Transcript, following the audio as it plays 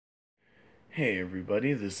Hey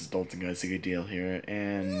everybody, this is Dalton Geisiger Deal here,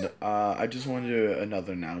 and I just wanted to do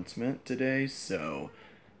another announcement today, I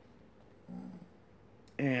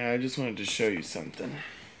just wanted to show you something.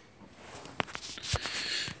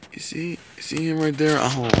 You see him right there?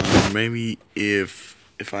 Hold on, maybe if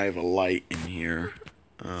I have a light in here,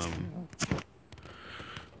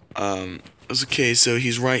 it's okay, so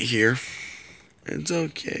he's right here. It's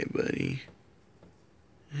okay, buddy.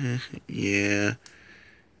 Yeah.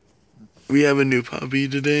 We have a new puppy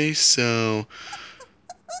today, so,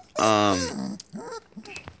 if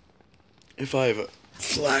I have a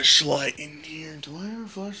flashlight in here, do I have a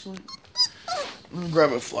flashlight? I'm gonna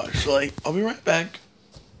grab a flashlight. I'll be right back.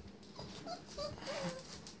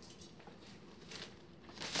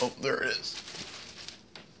 Oh, there it is.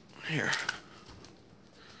 Here.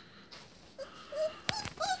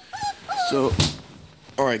 So,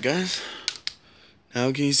 alright guys.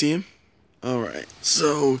 Now can you see him? Alright,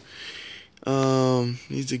 so,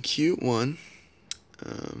 he's a cute one.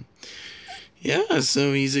 Yeah,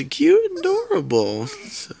 so he's a cute, adorable.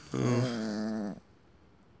 So,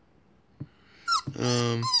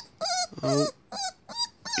 oh,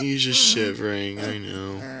 he's just shivering, I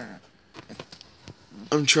know.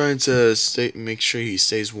 I'm trying to make sure he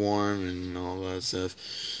stays warm and all that stuff.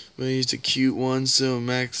 But he's a cute one, so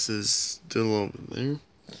Max is still over there.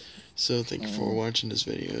 So thank you for watching this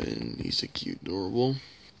video, and he's a cute, adorable.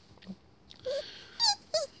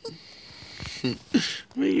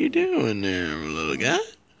 What are you doing there, little guy?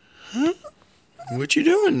 Huh? What you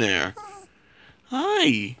doing there?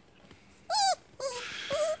 Hi.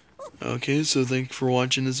 Okay, so thank you for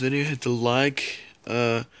watching this video. Hit the like,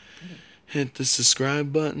 hit the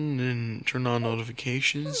subscribe button, and turn on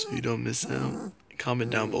notifications so you don't miss out.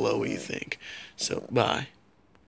 Comment down below what you think. So, bye.